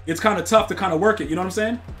it's kind of tough to kind of work it. You know what I'm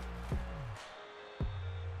saying?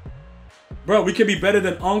 Bro, we could be better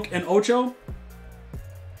than Unk and Ocho.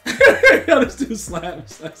 Yo, this dude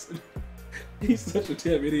slaps. He's such a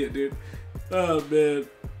damn idiot, dude. Oh, man.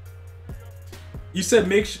 You said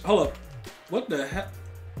make sure... Hold up. What the heck?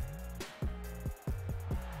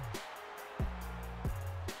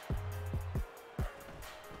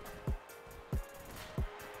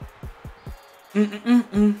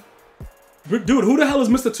 Dude, who the hell is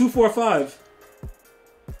Mr. 245?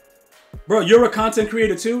 Bro, you're a content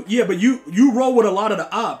creator too? Yeah, but you roll with a lot of the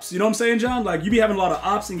ops. You know what I'm saying, John? Like, you be having a lot of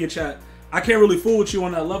ops in your chat. I can't really fool with you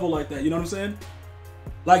on that level like that. You know what I'm saying?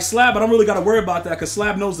 Like Slab, I don't really got to worry about that because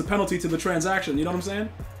Slab knows the penalty to the transaction. You know what I'm saying?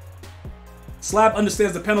 Slab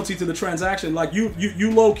understands the penalty to the transaction. Like,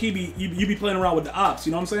 you low-key be playing around with the ops.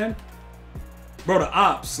 You know what I'm saying? Bro, the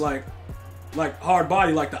ops. Like hard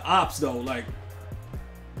body. Like, the ops, though. Like...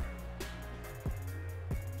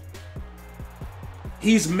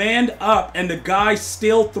 He's manned up, and the guy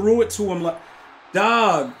still threw it to him like...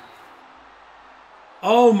 Dog.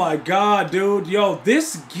 Oh, my God, dude. Yo,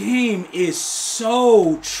 this game is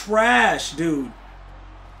so trash, dude.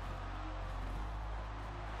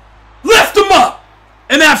 Lift him up!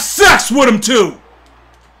 And have sex with him, too!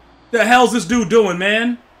 The hell's this dude doing,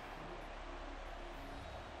 man?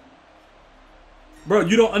 Bro,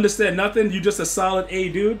 you don't understand nothing? You just a solid A,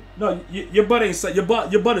 dude? No, your butt ain't... Your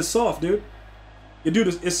butt is soft, dude. Your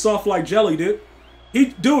dude is soft like jelly, dude.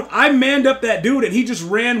 Dude, I manned up that dude and he just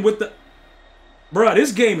ran with the... Bruh,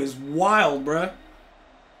 this game is wild, bruh.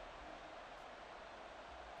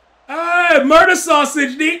 Hey, murder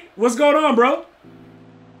sausage, D. What's going on, bro?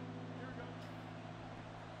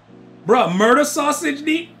 Bruh, murder sausage,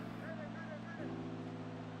 D.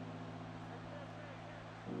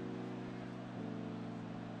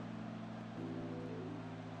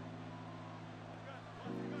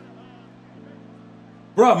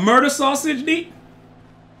 Bro, murder sausage, D?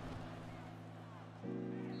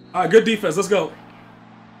 All right, good defense. Let's go.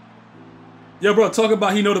 Yo, bro, talk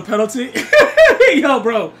about he know the penalty. Yo,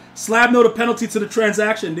 bro, Slab know the penalty to the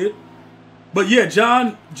transaction, dude. But yeah,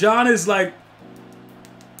 John is like...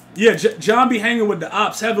 Yeah, John be hanging with the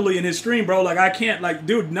ops heavily in his stream, bro. Like, I can't, like,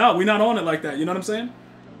 dude, no, we're not on it like that. You know what I'm saying?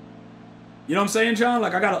 You know what I'm saying, John?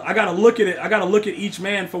 Like, I gotta look at it. I gotta look at each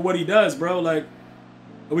man for what he does, bro. Like...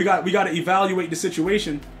 We got to evaluate the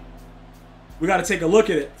situation. We got to take a look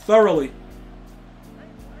at it thoroughly.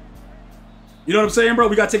 You know what I'm saying, bro?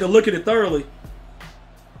 We got to take a look at it thoroughly.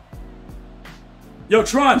 Yo,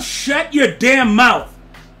 Tron, shut your damn mouth.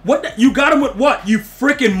 What the, you got him with what? You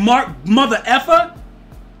freaking mother effer?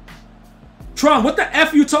 Tron, what the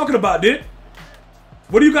F you talking about, dude?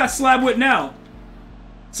 What do you got slabbed with now?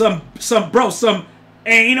 Some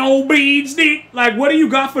anal beads, dude. Like, what do you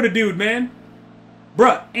got for the dude, man?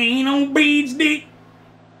 Bruh, anal beads, dude.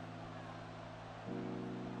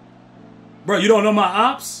 Bro, you don't know my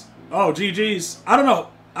ops? Oh, GG's. I don't know.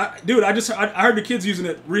 Dude, I heard the kids using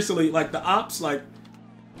it recently. Like, the ops, like...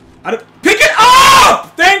 Pick it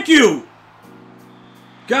up! Thank you!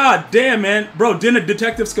 God damn, man. Bro, didn't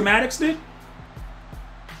Detective Schematics, dude?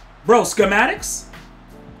 Bro, Schematics?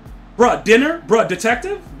 Bruh, dinner? Bruh,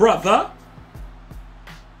 Detective? Bruh, the?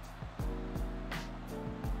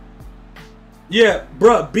 Yeah,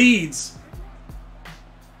 bruh, beads.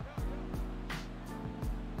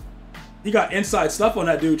 He got inside stuff on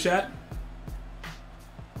that dude, chat.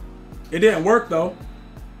 It didn't work, though.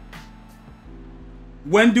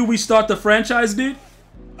 When do we start the franchise, dude?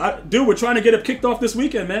 Dude, we're trying to get it kicked off this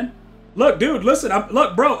weekend, man. Look, dude, listen.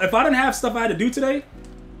 Look, bro, if I didn't have stuff I had to do today,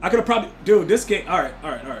 I could have probably... Dude, this game... All right.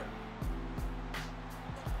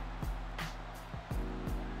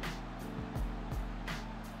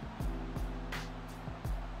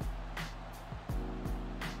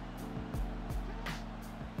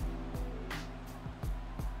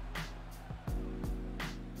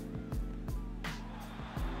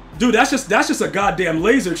 Dude, that's just a goddamn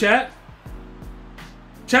laser, chat.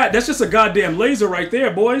 Chat, that's just a goddamn laser right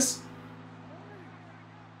there, boys.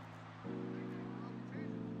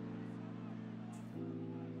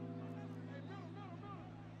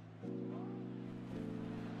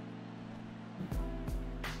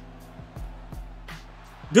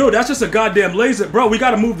 Dude, that's just a goddamn laser. Bro, we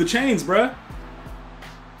gotta move the chains, bruh.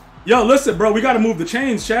 Yo, listen, bro, we gotta move the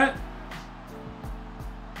chains, chat.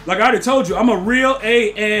 Like I already told you, I'm a real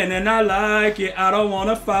AN and I like it. I don't want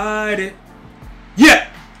to fight it. Yeah.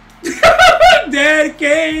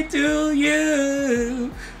 Dedicated to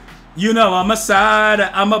you. You know I'm a side.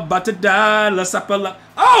 I'm about to die. Let's up a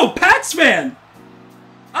Oh, Pats fan.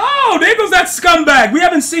 Oh, there goes that scumbag. We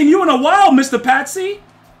haven't seen you in a while, Mr. Patsy.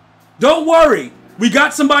 Don't worry. We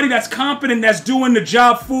got somebody that's competent that's doing the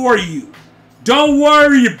job for you. Don't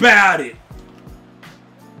worry about it.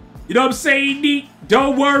 You know what I'm saying, D?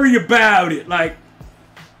 Don't worry about it. Like,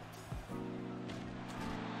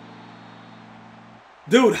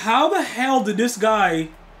 dude, how the hell did this guy...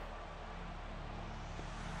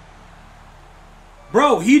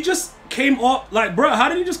 Bro, he just came off... Like, bro, how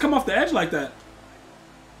did he just come off the edge like that?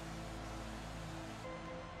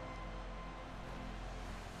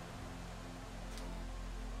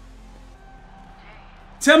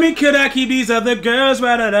 Tell me, could I keep these other girls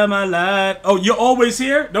right out of my life? Oh, you're always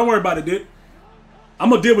here? Don't worry about it, dude. I'm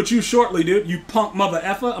gonna deal with you shortly, dude. You punk mother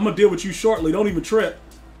effer. I'm gonna deal with you shortly. Don't even trip.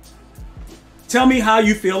 Tell me how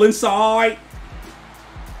you feel inside.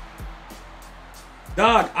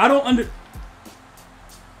 Dog, I don't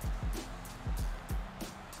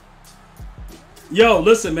Yo,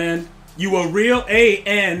 listen, man. You a real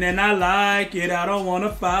AN and I like it. I don't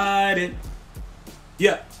wanna fight it.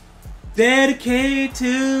 Yeah. Dedicated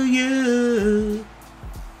to you.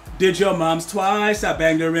 Did your mom's twice. I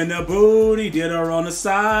banged her in the booty. Did her on the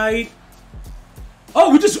side.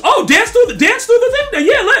 Oh, we just dance through the thing.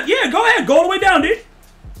 Yeah, go ahead. Go all the way down, dude.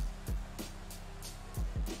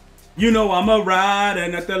 You know I'm a rider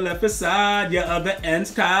and at the left side. Your other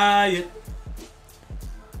end's tired.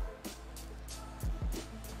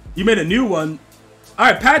 You made a new one. All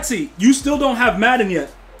right, Patsy, you still don't have Madden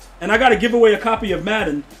yet, and I got to give away a copy of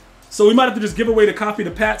Madden. So we might have to just give away the copy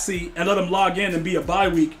to Patsy and let him log in and be a bye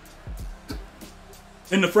week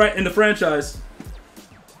in the franchise.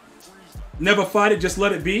 Never fight it, just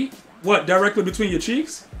let it be. What, directly between your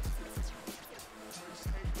cheeks?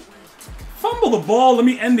 Fumble the ball, let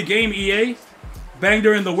me end the game, EA. Banged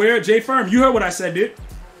her in the where? J Firm, you heard what I said, dude.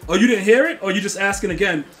 Oh, you didn't hear it? Or you just asking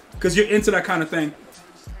again? Because you're into that kind of thing.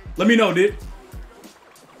 Let me know, dude.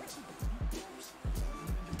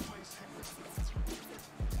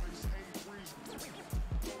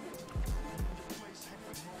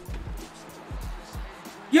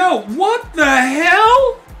 Yo, what the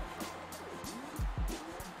hell?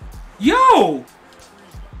 Yo!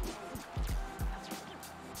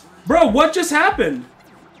 Bro, what just happened?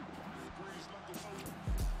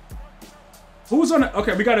 Who was on it?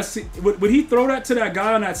 Okay, we gotta see. Would he throw that to that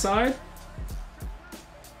guy on that side?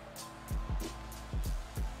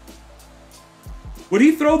 Would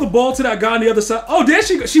he throw the ball to that guy on the other side? Oh, there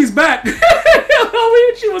she go. She's back.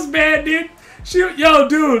 She was mad, dude. Yo,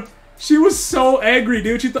 dude. She was so angry,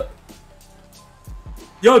 dude. She thought...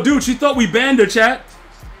 Yo, dude, she thought we banned her, chat.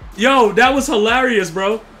 Yo, that was hilarious,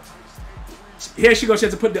 bro. Here she goes. She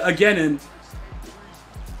has to put the again in.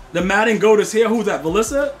 The Madden goat is here. Who's that?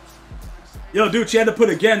 Melissa? Yo, dude, she had to put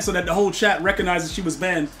again so that the whole chat recognizes she was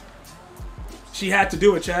banned. She had to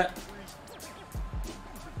do it, chat.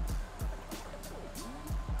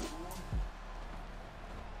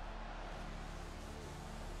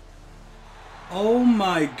 Oh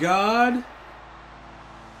my god.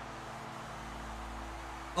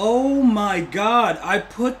 Oh my god. I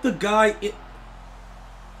put the guy in.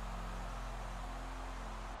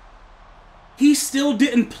 He still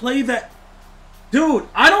didn't play that. Dude,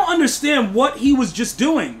 I don't understand what he was just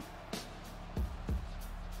doing.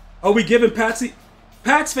 Are we giving Patsy?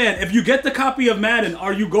 Pats fan, if you get the copy of Madden,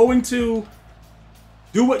 are you going to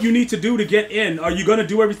do what you need to do to get in? Are you going to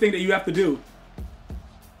do everything that you have to do?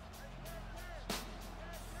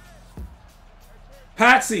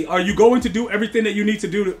 Patsy, are you going to do everything that you need to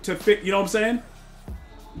do to fit? You know what I'm saying?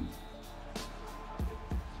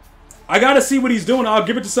 I gotta see what he's doing. I'll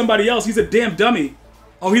give it to somebody else. He's a damn dummy.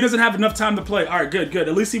 Oh, he doesn't have enough time to play. All right, good, good.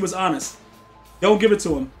 At least he was honest. Don't give it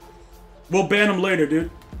to him. We'll ban him later,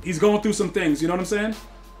 dude. He's going through some things. You know what I'm saying?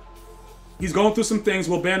 He's going through some things.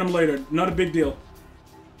 We'll ban him later. Not a big deal.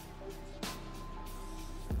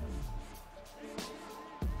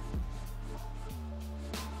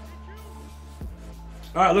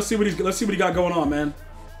 All right, let's see what he got going on, man.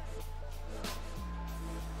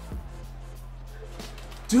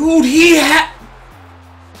 Dude, he had...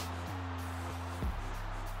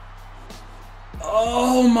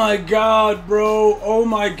 Oh my god, bro. Oh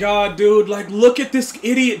my god, dude. Like, look at this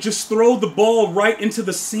idiot just throw the ball right into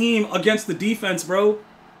the seam against the defense, bro.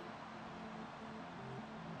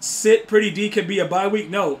 Sit pretty D can be a bye week?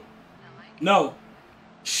 No. No.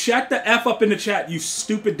 Shut the F up in the chat, you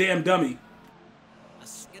stupid damn dummy.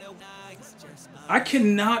 I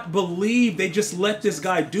cannot believe they just let this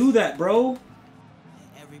guy do that, bro.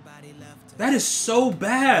 That is so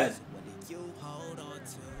bad.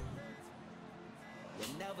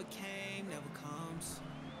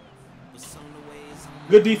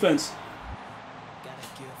 Good defense.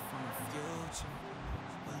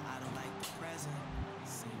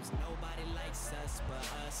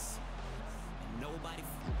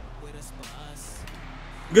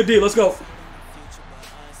 Good D, let's go.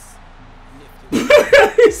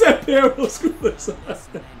 He said parallel schoolers.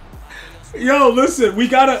 Yo, listen, we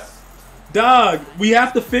gotta... Dog, we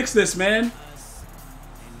have to fix this, man.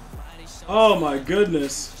 Oh my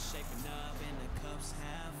goodness.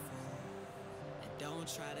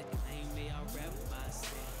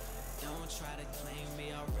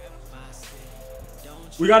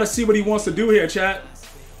 We gotta see what he wants to do here, chat.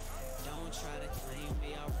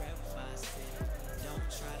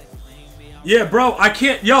 Yeah, bro, I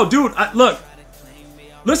can't. Yo, dude, look.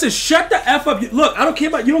 Listen, shut the F up. Look, I don't care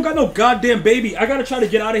about... You don't got no goddamn baby. I gotta try to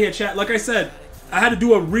get out of here, chat. Like I said, I had to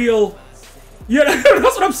do a real... Yeah, that's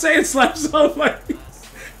what I'm saying, Slam. So, like,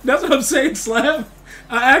 that's what I'm saying, Slam.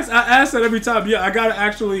 I ask that every time. Yeah, I gotta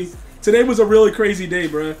actually... Today was a really crazy day,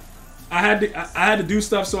 bro. I had to do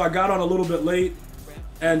stuff, so I got on a little bit late.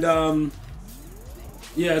 And,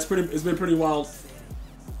 yeah, it's been pretty wild.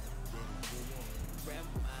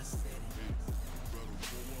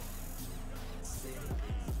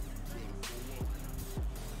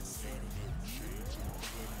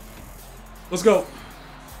 Let's go.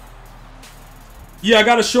 Yeah, I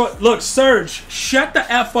got a short... Look, Surge, shut the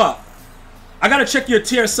F up. I got to check your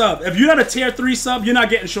tier sub. If you're not a tier 3 sub, you're not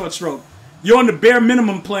getting short stroke. You're on the bare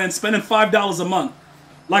minimum plan, spending $5 a month.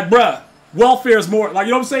 Like, bruh, welfare is more... Like,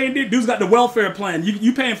 you know what I'm saying, dude? Dude's got the welfare plan.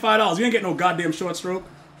 You paying $5. You ain't getting no goddamn short stroke.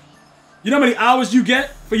 You know how many hours you get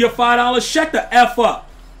for your $5? Shut the F up.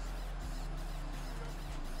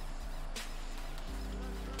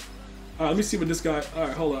 All right, let me see what this guy... All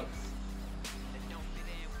right, hold up.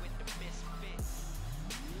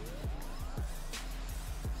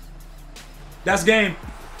 That's game.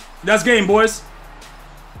 That's game, boys.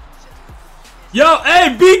 Yo,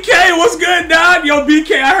 hey, BK, what's good, dog? Yo,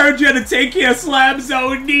 BK, I heard you had to take care of Slab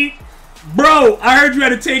Zone Neat. Bro, I heard you had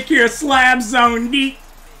to take care of Slab Zone Neat.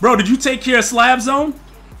 Bro, did you take care of Slab Zone?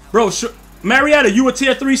 Bro, Marietta, you a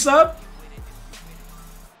tier 3 sub?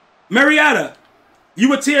 Marietta,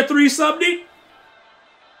 you a tier 3 sub, Neat?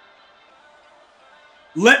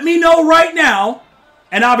 Let me know right now.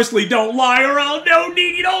 And obviously, don't lie around, no,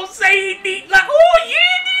 Neat. You don't say it, Neat. Like, oh,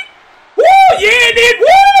 yeah, Neat. Woo, yeah, Neat.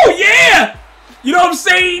 Woo, yeah. You know what I'm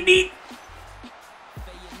saying, Neat?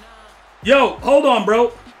 Yo, hold on,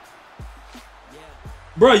 bro.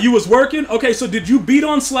 Bro, you was working? Okay, so did you beat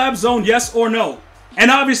on Slab Zone, yes or no?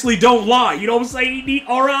 And obviously don't lie. You know what I'm saying, D?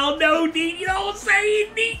 Or I'll know, D. You know what I'm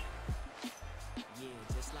saying, D?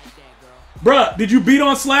 Bruh, did you beat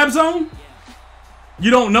on Slab Zone? You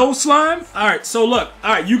don't know Slime? Alright, so look.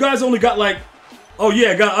 Alright, you guys only got like... Oh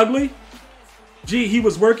yeah, got ugly? Gee, he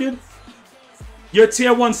was working? Your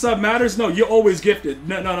tier 1 sub matters? No, you're always gifted.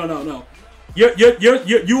 No.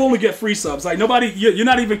 You only get free subs. Like, nobody... You're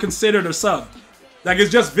not even considered a sub. Like,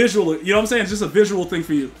 it's just visual. You know what I'm saying? It's just a visual thing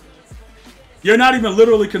for you. You're not even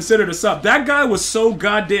literally considered a sub. That guy was so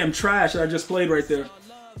goddamn trash that I just played right there.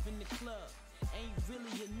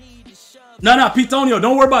 No, Pitonio,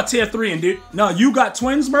 don't worry about tier 3, and dude. No, you got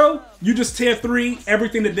twins, bro. You just tier 3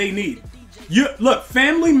 everything that they need. Look,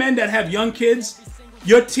 family men that have young kids,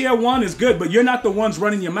 your tier 1 is good, but you're not the ones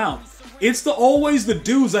running your mouth. It's always the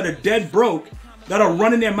dudes that are dead broke that are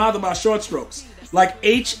running their mouth about short strokes. Like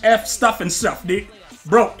HF stuff and stuff, dude.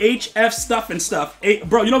 Bro, HF stuff and stuff.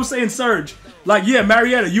 Bro, you know what I'm saying, Surge? Like, yeah,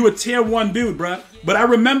 Marietta, you a tier 1 dude, bro. But I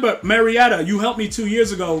remember, Marietta, you helped me 2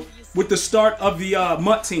 years ago with the start of the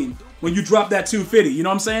MUT team when you dropped that 250. You know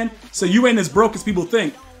what I'm saying? So you ain't as broke as people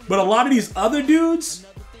think. But a lot of these other dudes,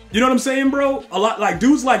 you know what I'm saying, bro? A lot, like,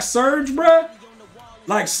 dudes like Surge, bro.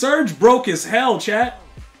 Like, Surge broke as hell, chat.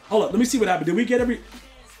 Hold up, let me see what happened. Did we get every...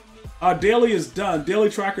 Our daily is done. Daily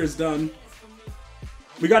tracker is done.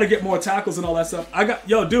 We got to get more tackles and all that stuff.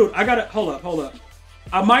 Yo, dude, I got to... Hold up.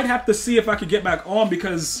 I might have to see if I could get back on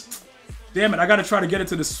because... Damn it, I got to try to get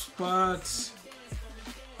into the spots.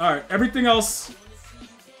 All right, everything else...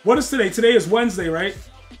 What is today? Today is Wednesday, right?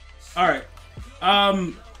 All right.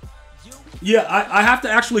 Yeah, I have to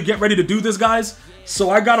actually get ready to do this, guys. So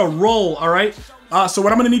I got to roll, all right? So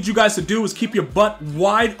what I'm going to need you guys to do is keep your butt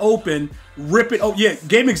wide open. Rip it. Oh, yeah,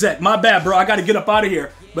 Game Exec. My bad, bro. I got to get up out of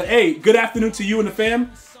here. But, hey, good afternoon to you and the fam.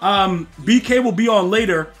 BK will be on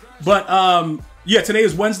later. But, yeah, today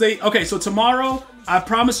is Wednesday. Okay, so tomorrow, I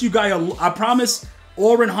promise you guys, I promise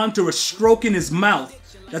Oren Hunter is stroking his mouth.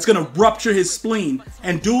 That's going to rupture his spleen.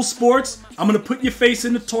 And Dual Sports, I'm going to put your face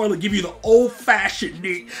in the toilet, give you the old-fashioned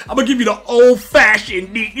dick. I'm going to give you the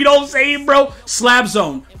old-fashioned dick. You know what I'm saying, bro? Slab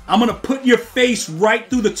Zone. I'm going to put your face right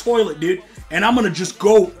through the toilet, dude. And I'm going to just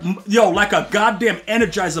go, yo, like a goddamn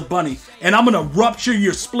Energizer bunny. And I'm going to rupture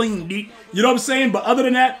your spleen, dude. You know what I'm saying? But other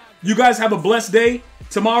than that, you guys have a blessed day.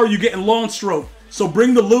 Tomorrow, you're getting long stroke. So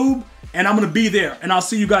bring the lube, and I'm going to be there. And I'll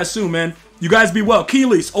see you guys soon, man. You guys be well.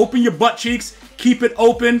 Keelys, open your butt cheeks. Keep it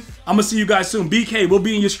open. I'm going to see you guys soon. BK, we'll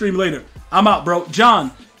be in your stream later. I'm out, bro.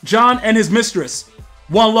 John and his mistress.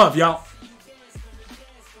 One love, y'all.